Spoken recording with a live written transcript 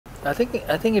I think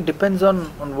it depends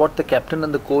on what the captain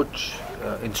and the coach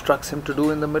instructs him to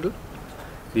do in the middle.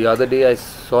 The other day I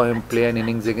saw him play an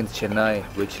innings against Chennai,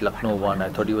 which Lucknow won. I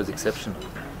thought he was exceptional.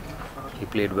 He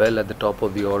played well at the top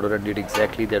of the order and did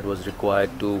exactly that was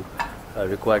required to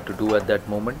do at that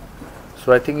moment.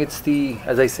 So I think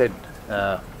as I said,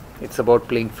 it's about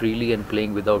playing freely and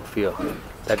playing without fear.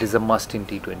 That is a must in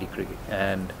T20 cricket,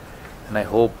 and I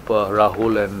hope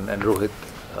Rahul and Rohit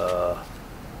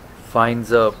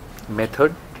finds a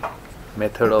method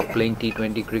of playing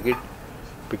T20 cricket,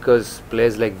 because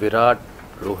players like Virat,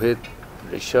 Rohit,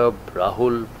 Rishabh,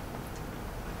 Rahul,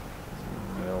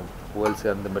 who else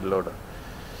are in the middle order?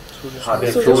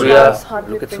 Surya,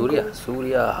 look at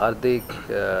Surya, Hardik,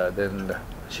 then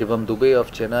Shivam Dube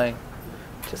of Chennai.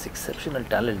 Just exceptional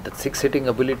talent. That six hitting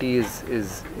ability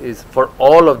is for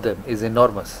all of them is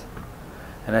enormous,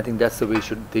 and I think that's the way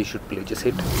they should play. Just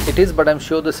hit. It is, but I'm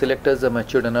sure the selectors are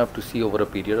matured enough to see over a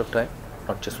period of time,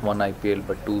 not just one IPL,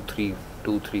 but two, three,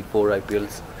 4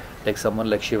 IPLs. Like someone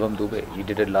like Shivam Dube, he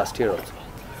did it last year also.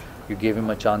 You gave him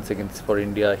a chance for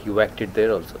India, he whacked it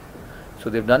there also. So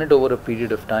they've done it over a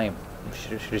period of time.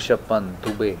 Rishabh Pant,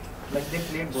 Dube, like they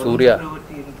played Surya,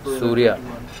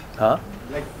 huh?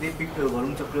 Like they picked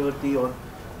Varun Chakravarti on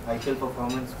IPL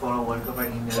performance for a World Cup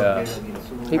and he never played again.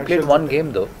 So he played one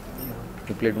game though.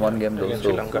 He played one game though.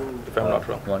 Sri Lanka, if I'm not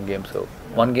wrong. One game, so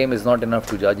one game is not enough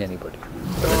to judge anybody.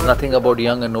 There's nothing about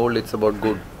young and old. It's about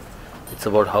good. It's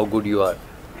about how good you are,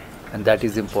 and that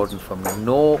is important for me.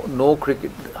 No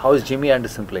cricket. How is Jimmy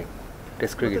Anderson playing?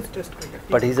 Test cricket.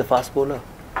 But he's a fast bowler.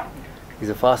 He's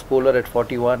a fast bowler at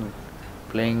 41,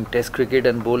 playing Test cricket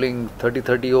and bowling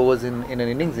 30 overs in an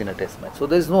innings in a Test match. So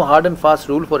there's no hard and fast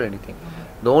rule for anything.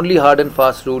 The only hard and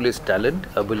fast rule is talent,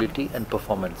 ability, and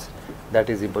performance. That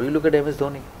is important. You look at MS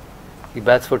Dhoni. He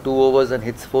bats for 2 overs and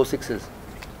hits 4 sixes.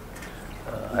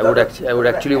 I would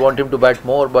actually want him to bat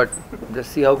more, but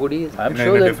just see how good he is. I'm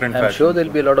sure there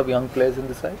will be a lot of young players in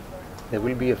the side. There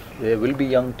will be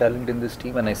young talent in this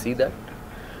team, and I see that.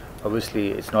 Obviously,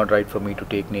 it's not right for me to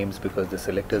take names because the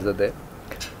selectors are there.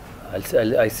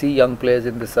 I see young players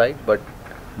in the side, but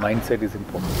mindset is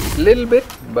important. Little bit,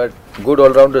 but good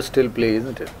all-rounders still play,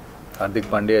 isn't it? Hardik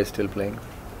Pandya is still playing.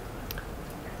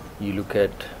 You look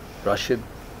at Rashid,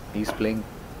 he's playing.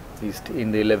 He's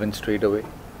in the 11 straight away.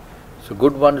 So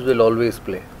good ones will always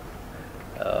play.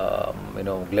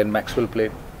 Glenn Maxwell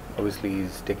played. Obviously,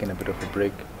 he's taken a bit of a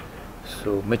break.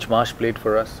 So Mitch Marsh played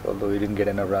for us, although he didn't get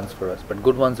enough runs for us. But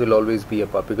good ones will always be a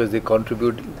part because they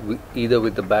contribute either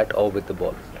with the bat or with the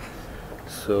ball.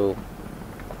 So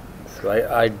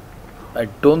I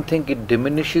don't think it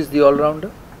diminishes the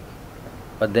all-rounder.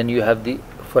 But then you have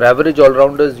for average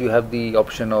all-rounders, you have the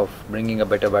option of bringing a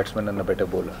better batsman and a better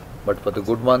bowler. But for the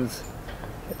good ones,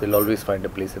 they'll always find a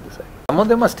place at the side. Some of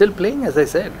them are still playing, as I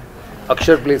said.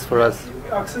 Akshar plays for us.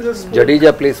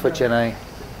 Jadeja plays for Chennai.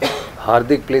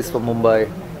 Hardik plays for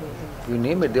Mumbai. You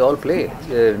name it, they all play.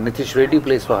 Nitish Reddy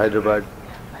plays for Hyderabad.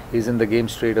 He's in the game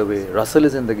straight away. Russell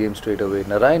is in the game straight away.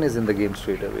 Narayan is in the game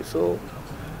straight away. So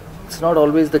it's not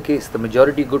always the case. The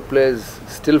majority good players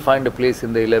still find a place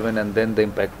in the 11, and then the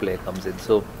impact player comes in.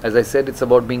 So as I said, it's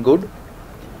about being good.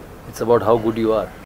 It's about how good you are.